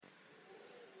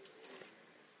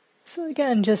So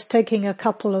again, just taking a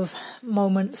couple of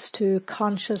moments to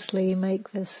consciously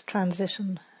make this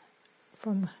transition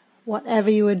from whatever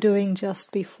you were doing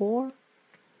just before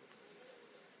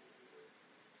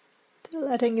to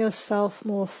letting yourself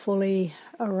more fully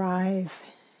arrive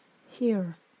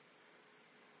here.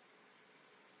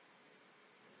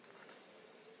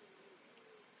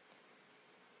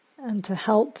 And to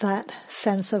help that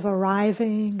sense of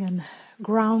arriving and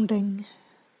grounding,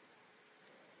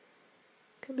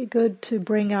 it can be good to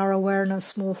bring our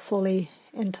awareness more fully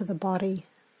into the body.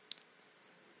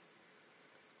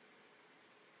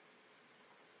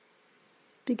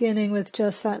 Beginning with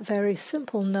just that very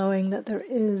simple knowing that there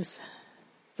is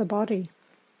the body.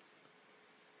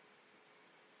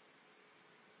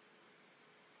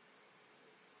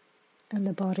 And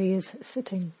the body is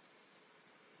sitting.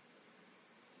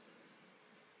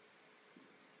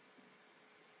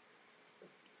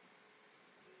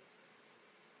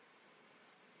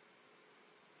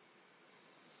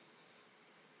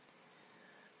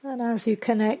 And as you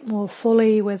connect more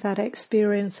fully with that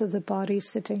experience of the body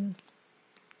sitting,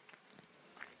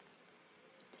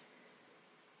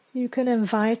 you can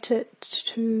invite it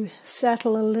to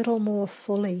settle a little more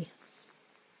fully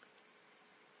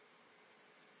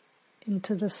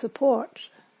into the support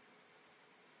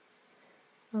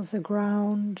of the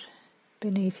ground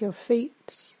beneath your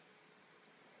feet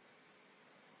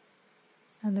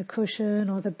and the cushion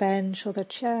or the bench or the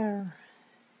chair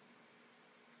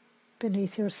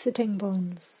beneath your sitting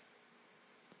bones.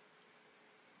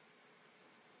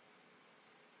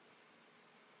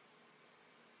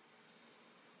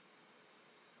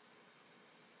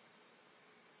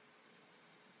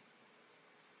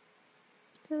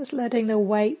 Just letting the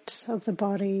weight of the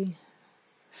body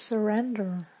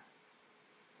surrender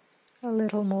a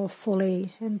little more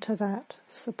fully into that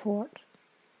support.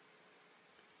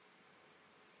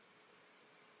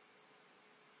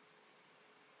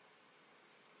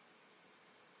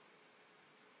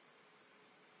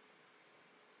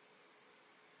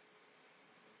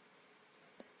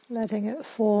 Letting it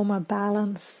form a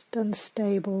balanced and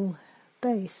stable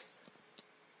base.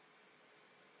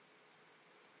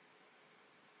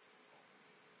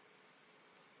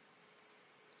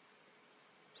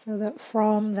 So that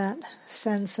from that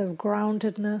sense of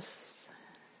groundedness,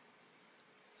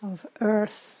 of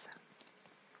earth,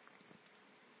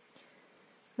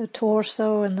 the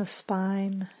torso and the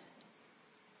spine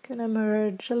can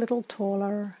emerge a little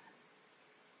taller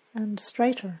and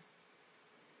straighter.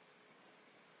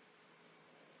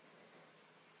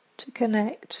 To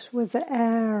connect with the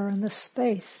air and the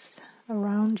space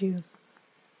around you.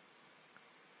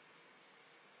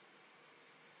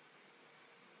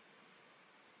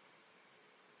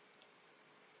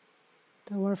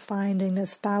 So we're finding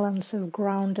this balance of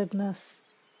groundedness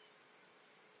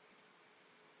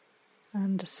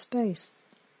and space.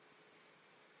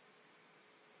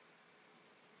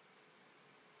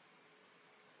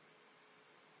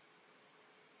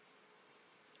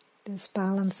 This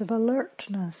balance of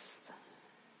alertness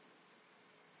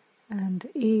and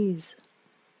ease.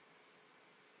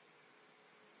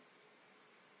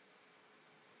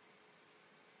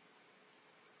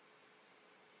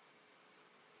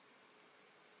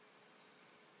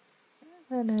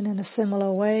 And then in a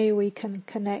similar way we can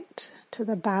connect to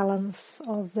the balance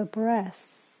of the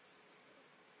breath,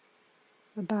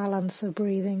 the balance of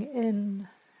breathing in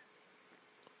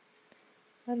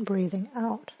and breathing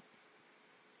out.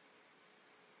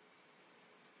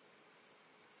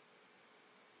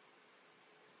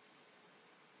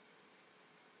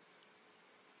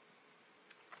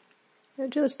 You're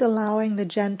just allowing the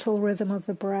gentle rhythm of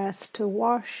the breath to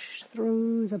wash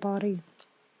through the body,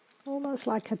 almost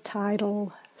like a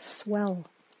tidal swell.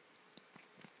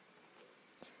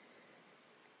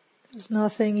 There's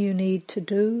nothing you need to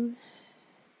do,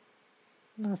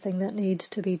 nothing that needs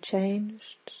to be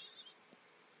changed.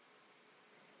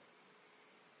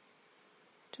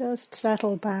 Just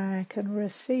settle back and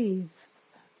receive.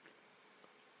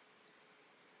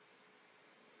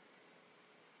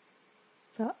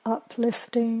 The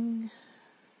uplifting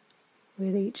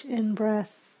with each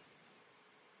in-breath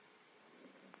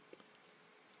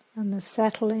and the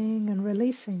settling and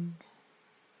releasing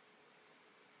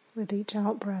with each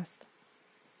out-breath.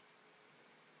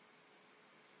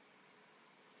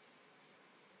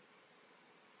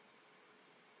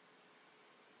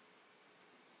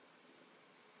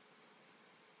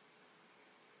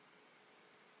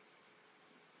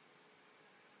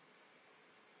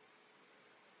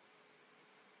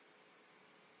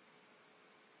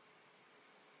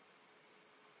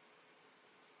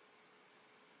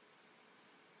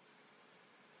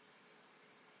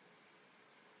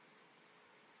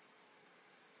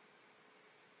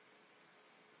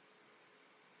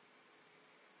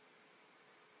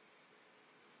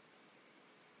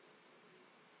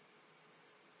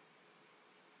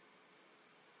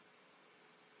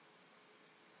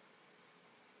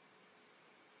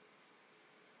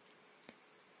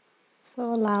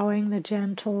 So allowing the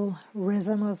gentle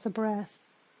rhythm of the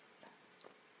breath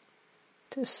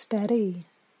to steady,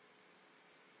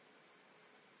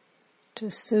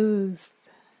 to soothe,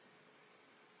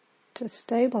 to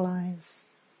stabilize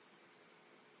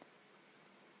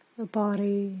the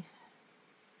body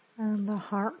and the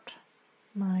heart,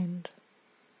 mind.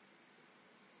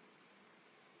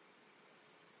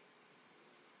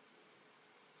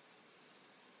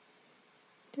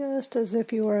 Just as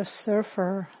if you were a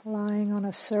surfer lying on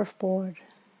a surfboard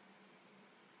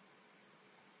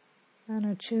and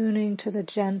attuning to the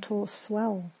gentle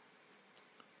swell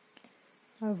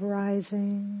of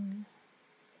rising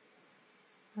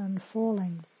and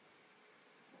falling.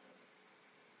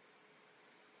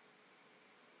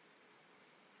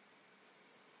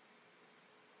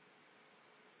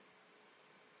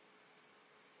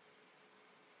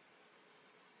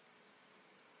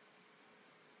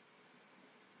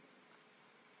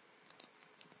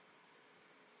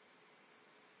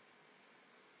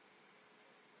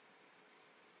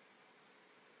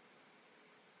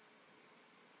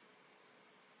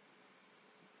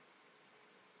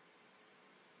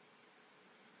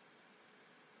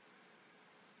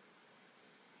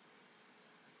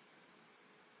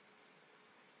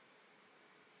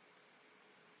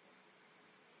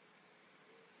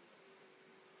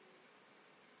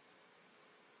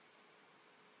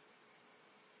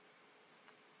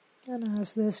 And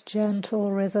as this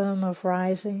gentle rhythm of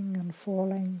rising and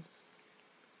falling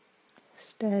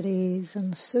steadies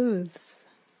and soothes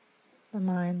the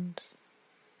mind,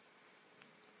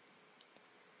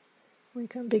 we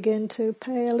can begin to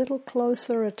pay a little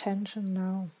closer attention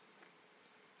now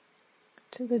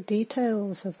to the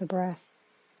details of the breath.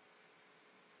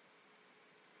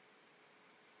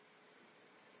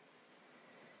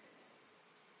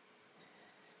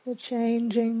 The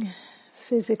changing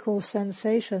physical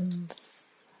sensations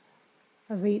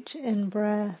of each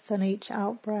in-breath and each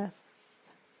out-breath,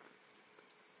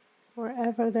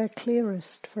 wherever they're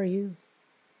clearest for you.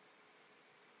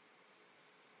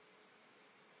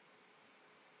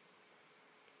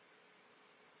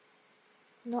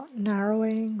 Not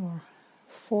narrowing or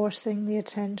forcing the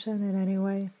attention in any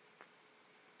way.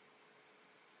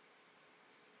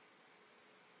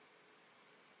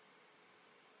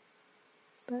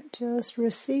 But just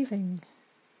receiving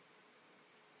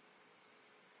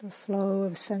the flow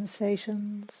of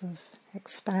sensations of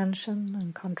expansion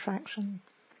and contraction,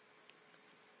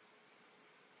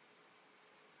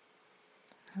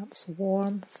 perhaps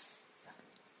warmth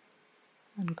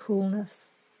and coolness,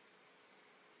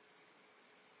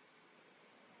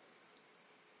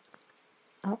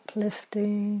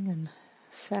 uplifting and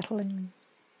settling.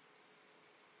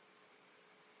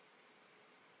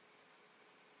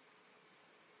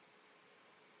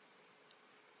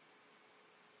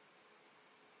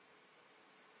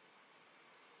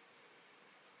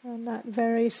 And that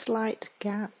very slight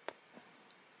gap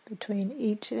between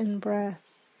each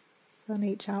in-breath and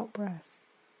each out-breath,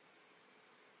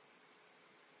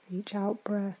 each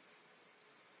out-breath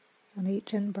and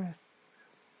each in-breath.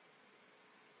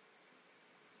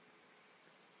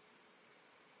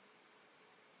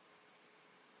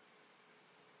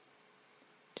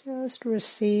 Just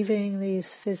receiving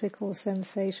these physical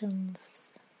sensations,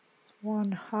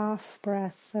 one half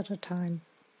breath at a time.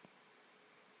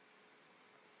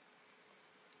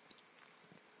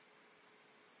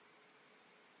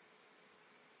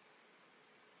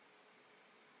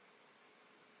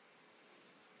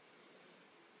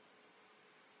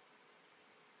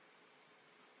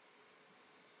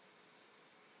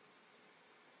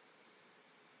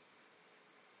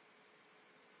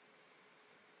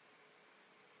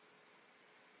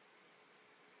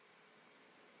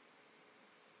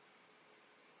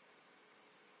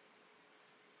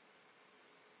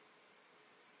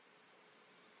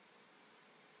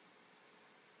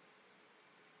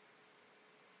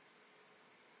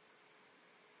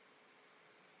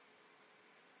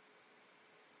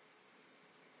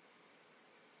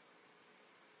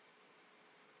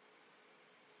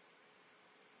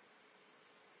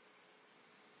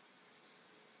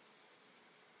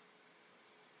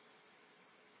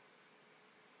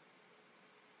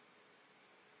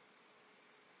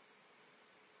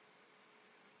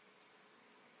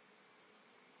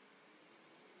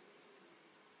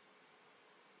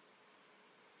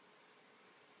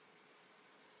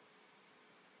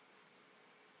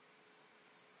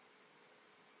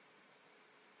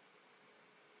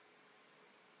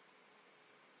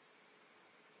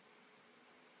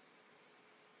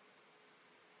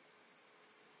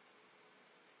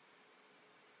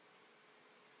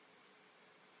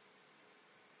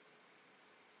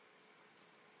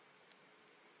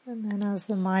 And then as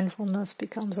the mindfulness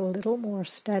becomes a little more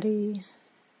steady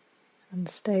and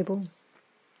stable,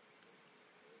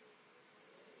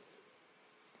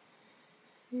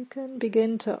 you can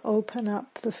begin to open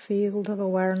up the field of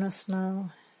awareness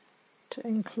now to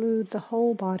include the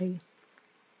whole body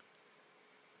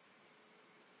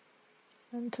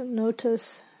and to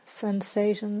notice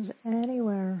sensations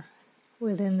anywhere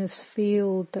within this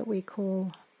field that we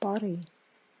call body.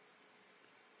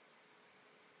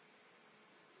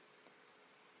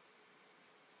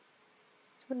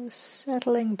 So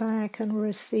settling back and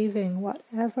receiving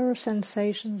whatever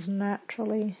sensations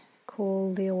naturally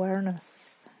call the awareness.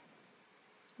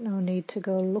 No need to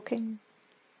go looking,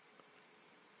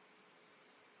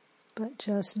 but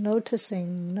just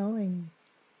noticing, knowing,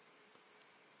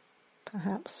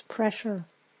 perhaps pressure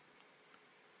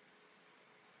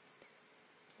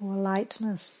or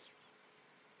lightness,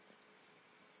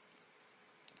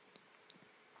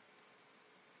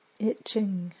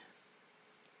 itching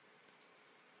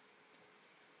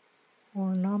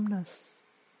or numbness,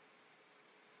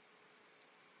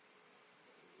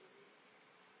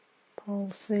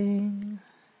 pulsing,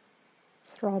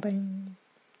 throbbing,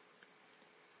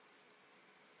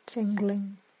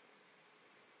 tingling.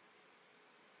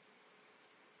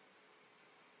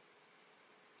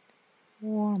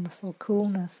 Warmth or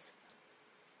coolness.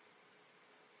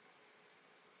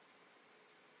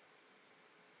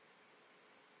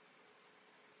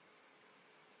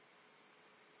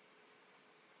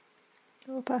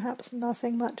 Or perhaps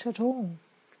nothing much at all.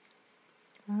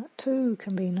 That too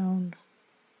can be known.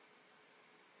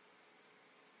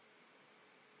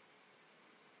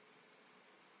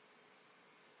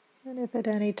 And if at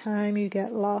any time you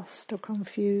get lost or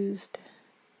confused,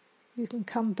 you can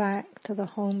come back to the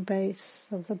home base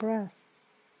of the breath.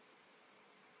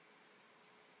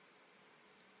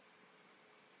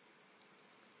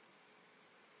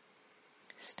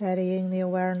 Steadying the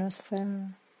awareness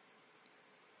there.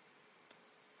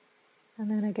 And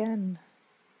then again,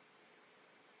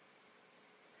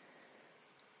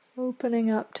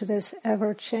 opening up to this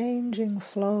ever-changing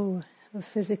flow of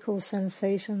physical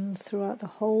sensations throughout the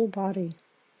whole body.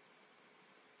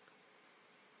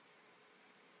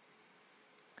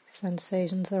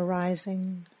 Sensations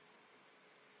arising,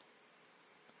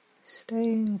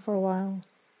 staying for a while,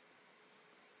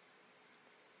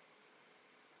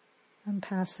 and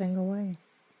passing away.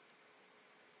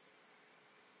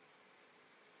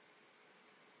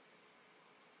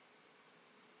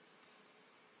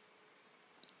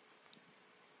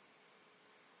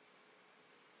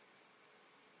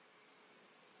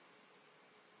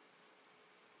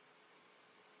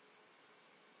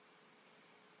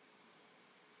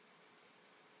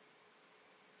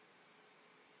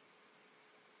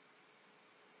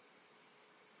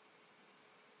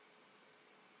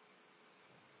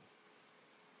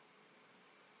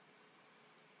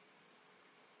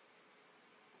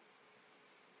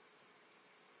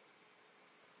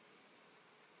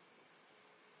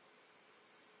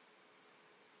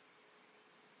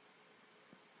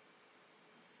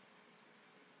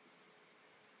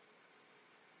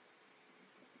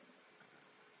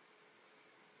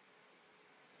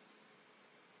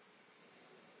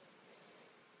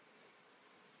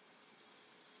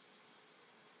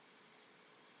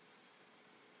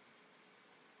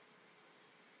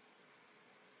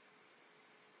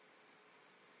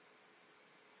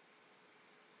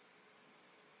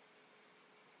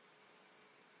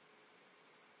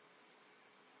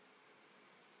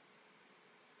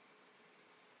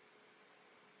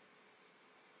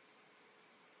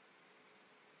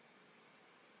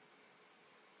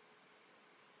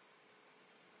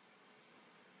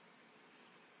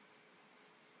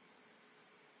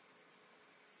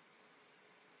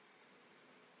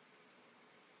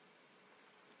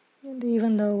 And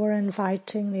even though we're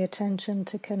inviting the attention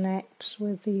to connect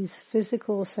with these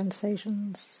physical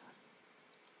sensations,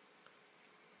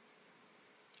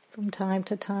 from time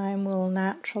to time we'll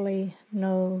naturally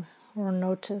know or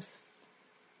notice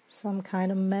some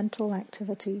kind of mental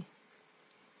activity,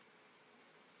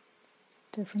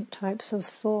 different types of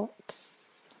thoughts,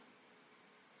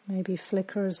 maybe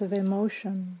flickers of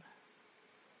emotion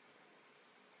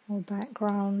or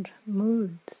background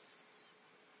moods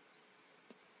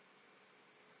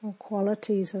or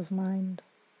qualities of mind.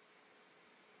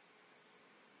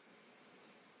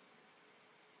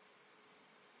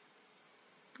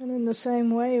 And in the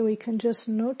same way, we can just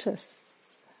notice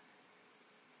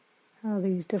how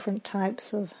these different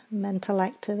types of mental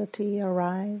activity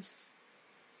arise,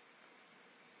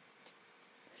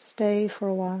 stay for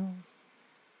a while,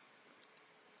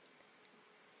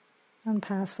 and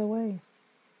pass away.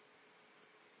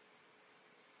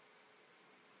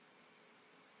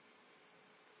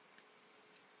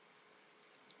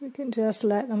 You can just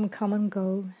let them come and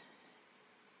go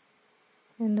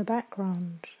in the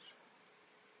background,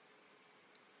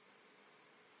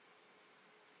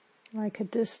 like a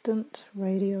distant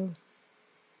radio.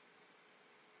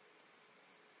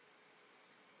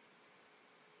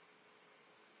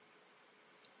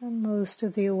 And most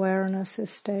of the awareness is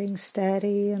staying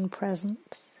steady and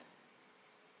present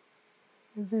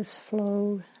with this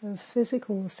flow of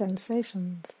physical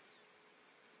sensations,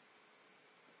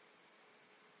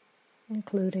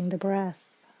 including the breath.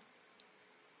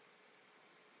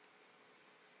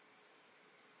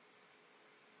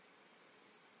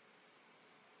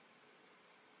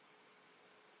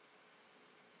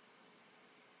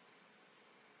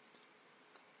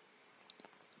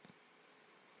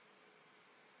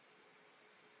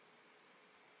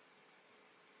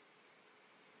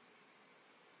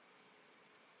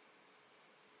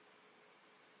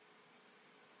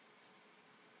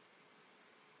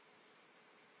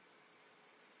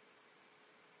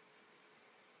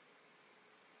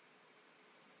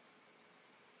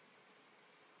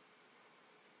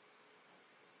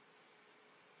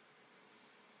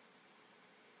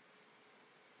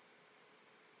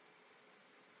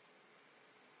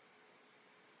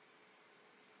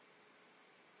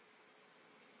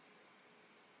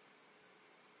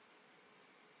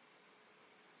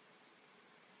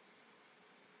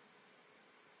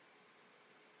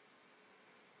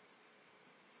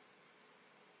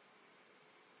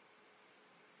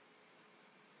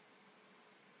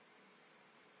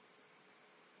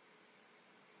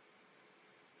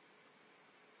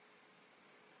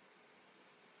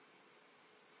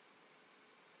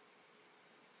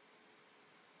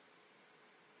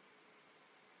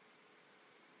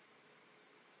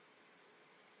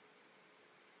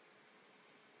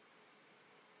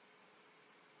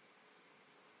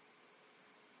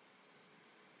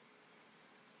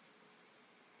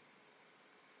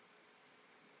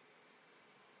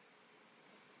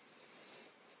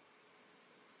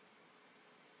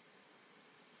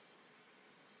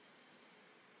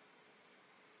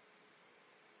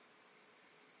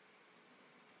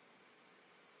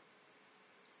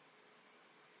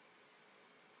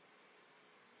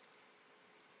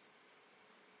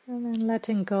 And then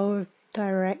letting go of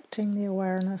directing the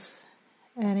awareness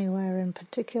anywhere in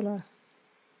particular.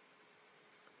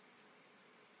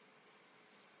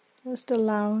 Just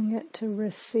allowing it to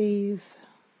receive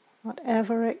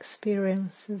whatever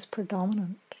experience is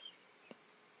predominant.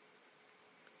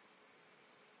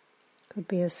 Could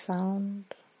be a sound,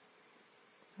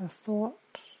 a thought,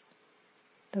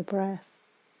 the breath,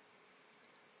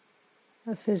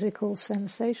 a physical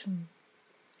sensation,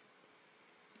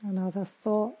 another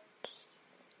thought,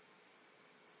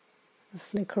 a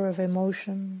flicker of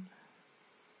emotion,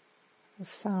 a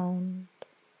sound,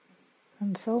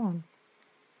 and so on.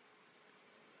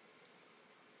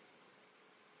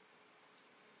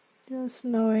 Just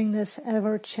knowing this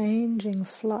ever-changing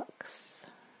flux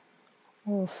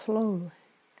or flow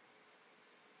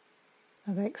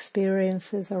of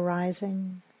experiences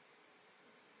arising,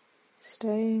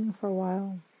 staying for a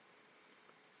while,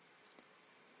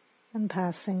 and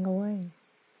passing away.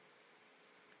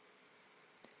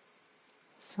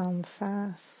 Some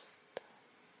fast,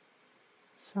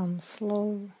 some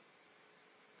slow.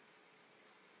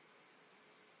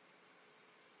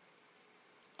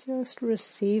 Just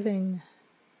receiving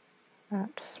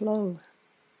that flow,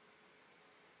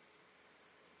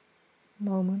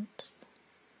 moment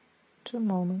to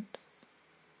moment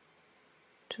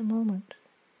to moment.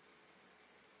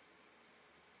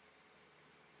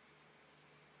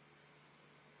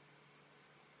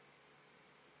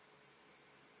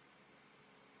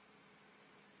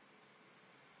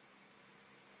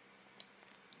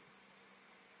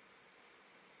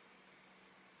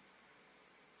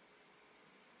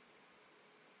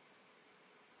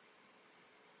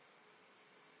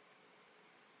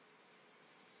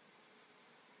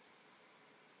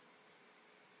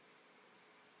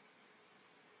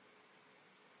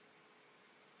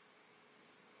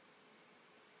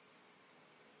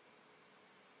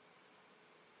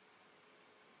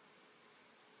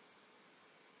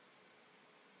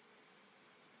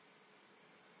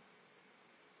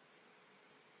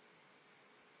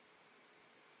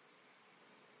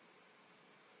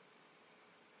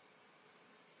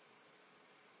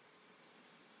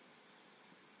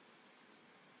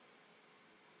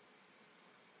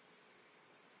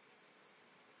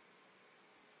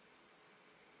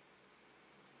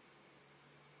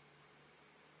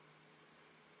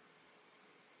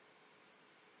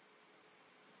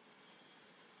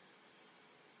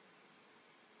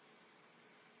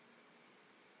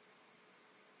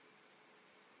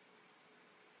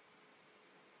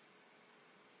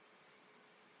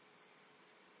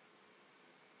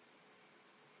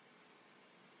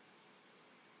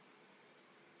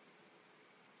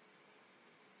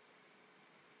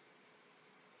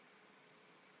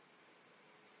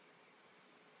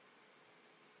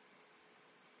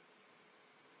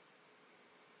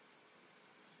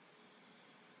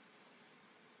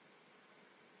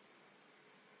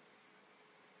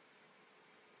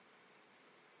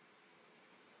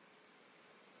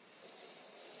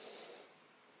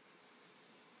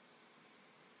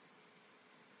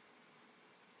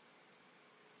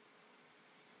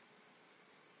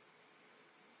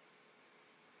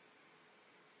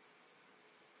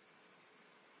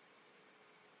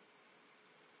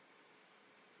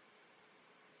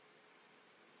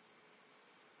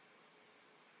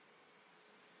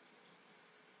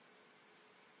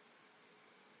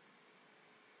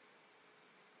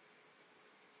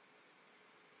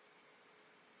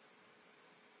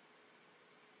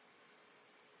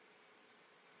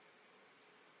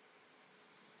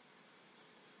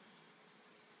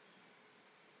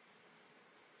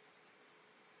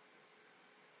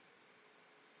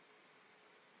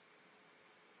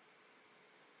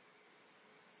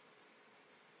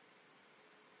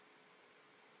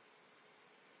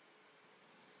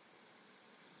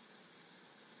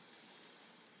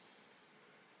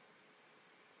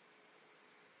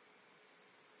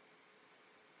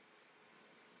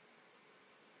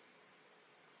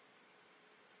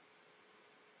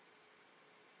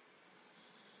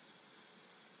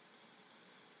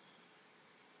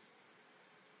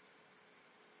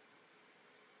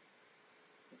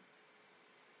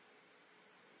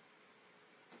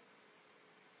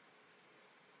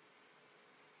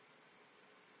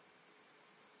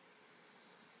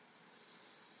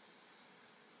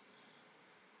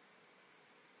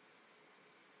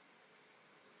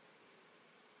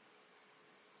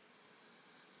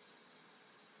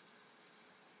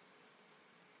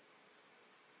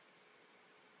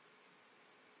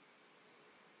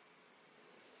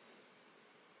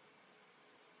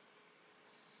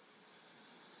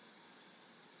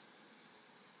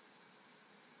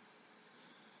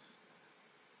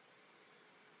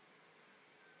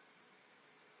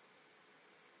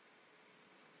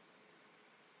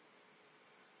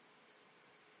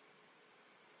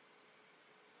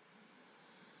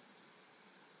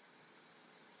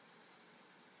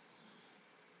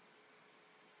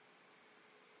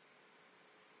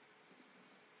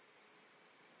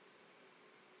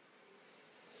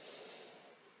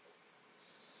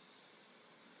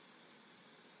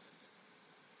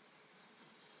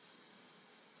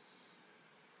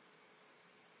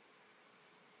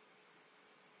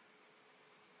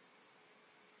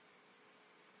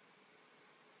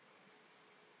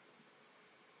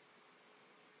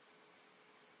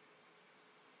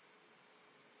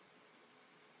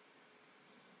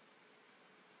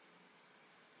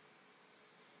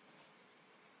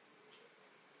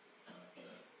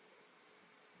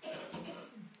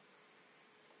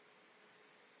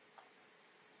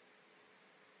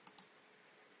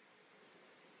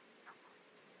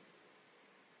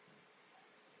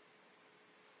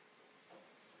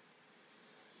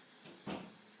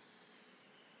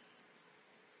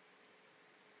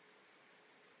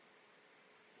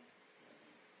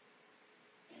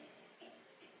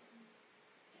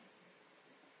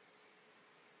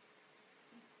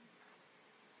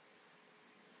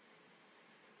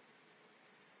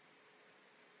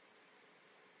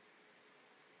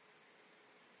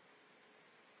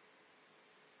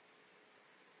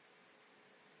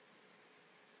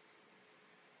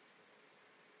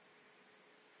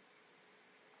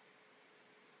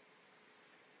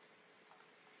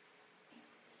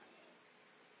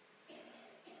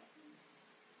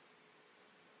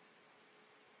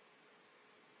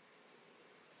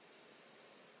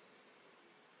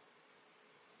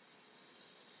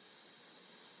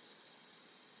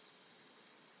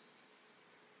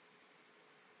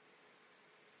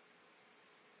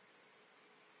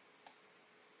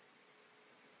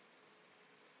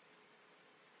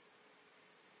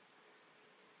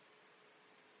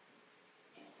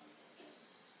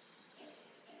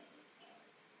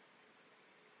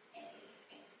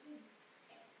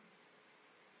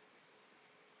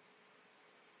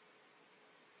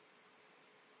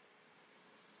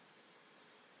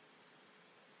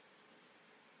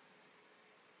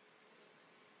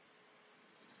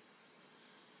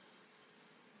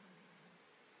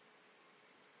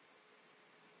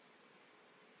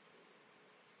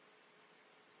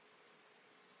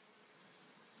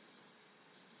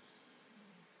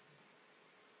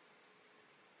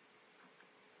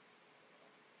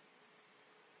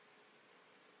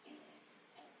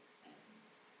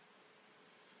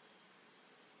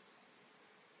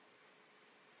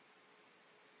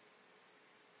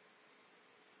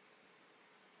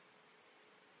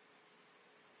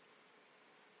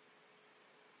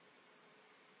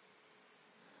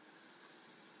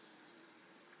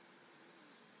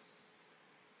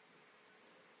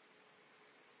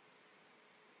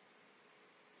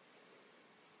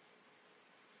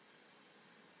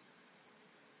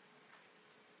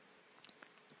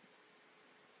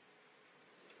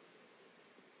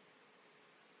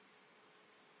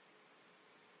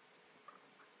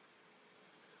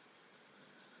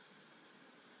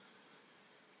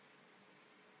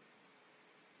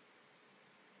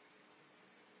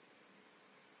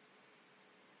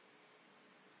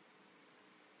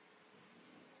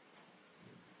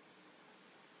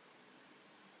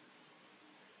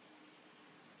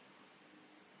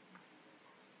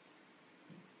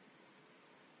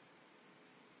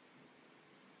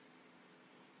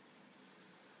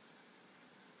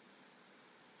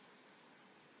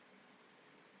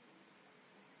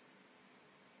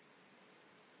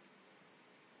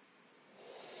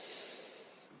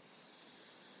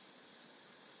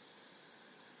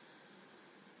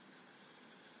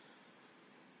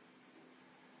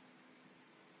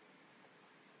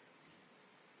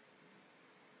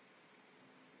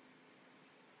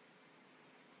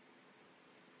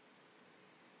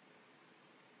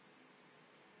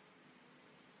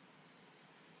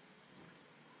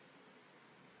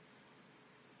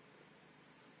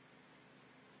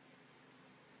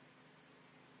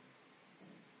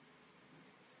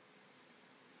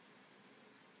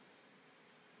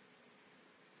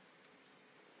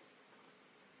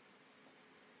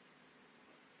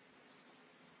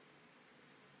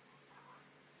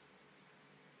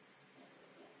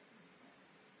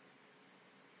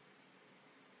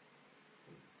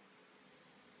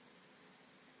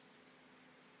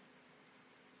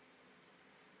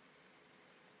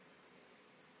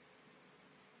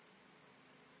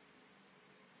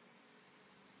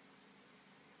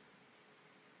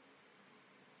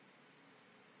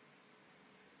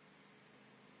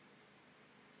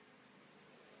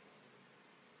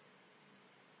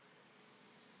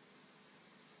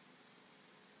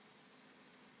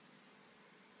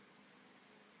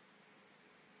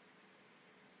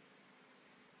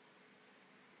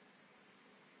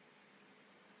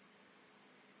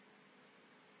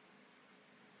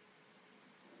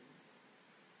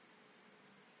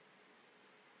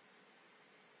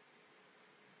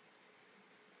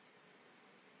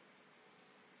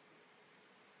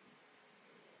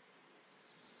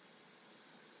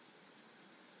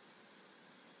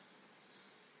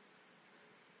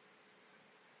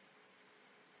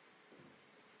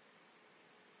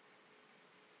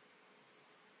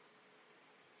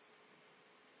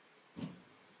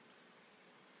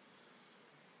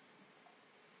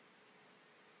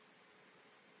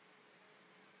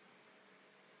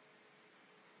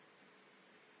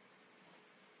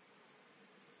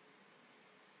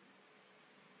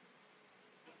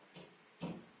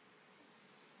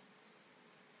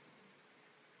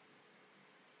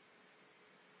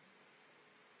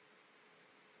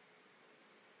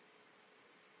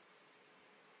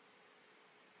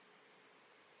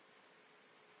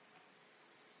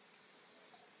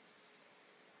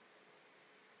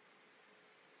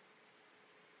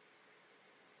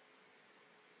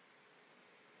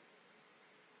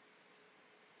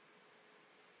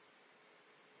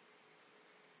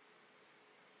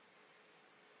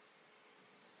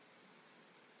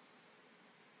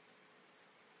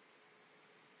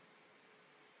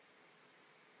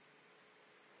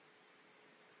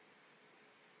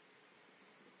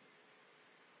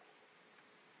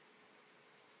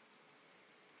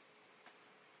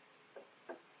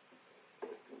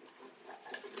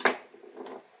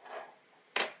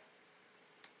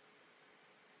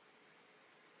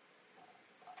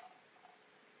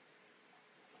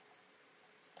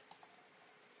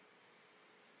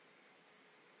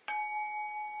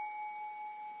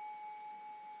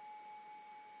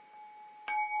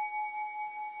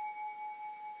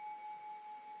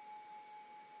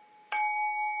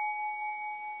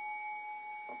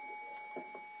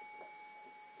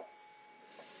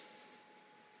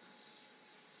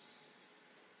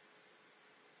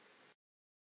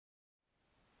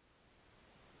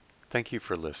 Thank you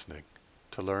for listening.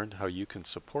 To learn how you can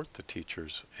support the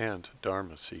teachers and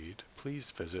Dharma Seed,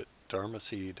 please visit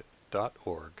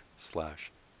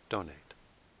dharmaseed.org/donate.